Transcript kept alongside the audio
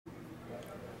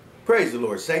Praise the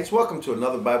Lord, saints. Welcome to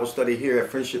another Bible study here at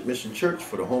Friendship Mission Church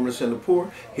for the homeless and the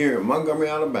poor here in Montgomery,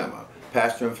 Alabama.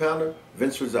 Pastor and founder,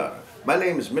 Vince Rosada. My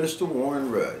name is Minister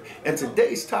Warren Rudd, and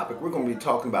today's topic we're going to be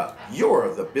talking about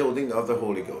you're the building of the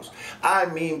Holy Ghost. I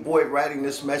mean, boy, writing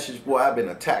this message, boy, I've been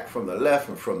attacked from the left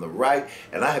and from the right,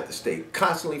 and I have to stay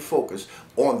constantly focused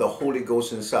on the Holy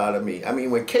Ghost inside of me. I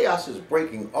mean, when chaos is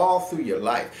breaking all through your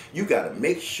life, you got to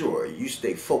make sure you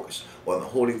stay focused on the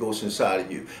Holy Ghost inside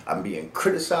of you. I'm being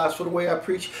criticized for the way I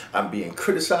preach. I'm being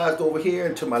criticized over here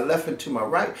and to my left and to my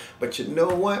right. But you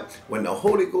know what? When the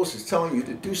Holy Ghost is telling you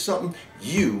to do something,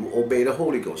 you obey the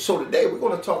Holy Ghost. So today we're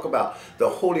going to talk about the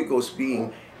Holy Ghost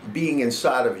being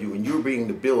inside of you and you being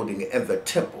the building and the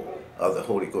temple of the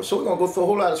Holy Ghost. So we're going to go through a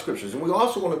whole lot of scriptures, and we're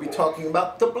also going to be talking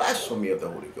about the blasphemy of the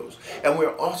Holy Ghost. And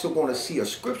we're also going to see a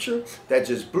scripture that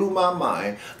just blew my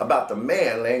mind about the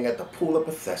man laying at the pool of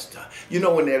Bethesda. You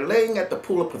know, when they're laying at the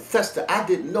pool of Bethesda, I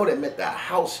didn't know they meant the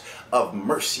house of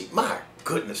mercy. My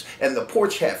goodness. And the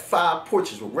porch had 5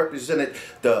 porches which represented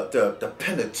the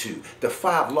Pentateuch, the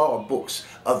 5 law books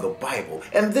of the Bible.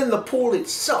 And then the pool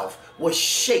itself was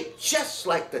shaped just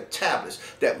like the tablets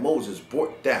that Moses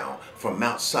brought down from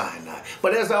Mount Sinai.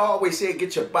 But as I always say,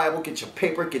 get your Bible, get your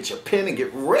paper, get your pen, and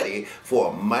get ready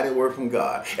for a mighty word from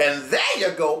God. And there you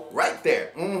go, right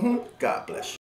there. God bless you.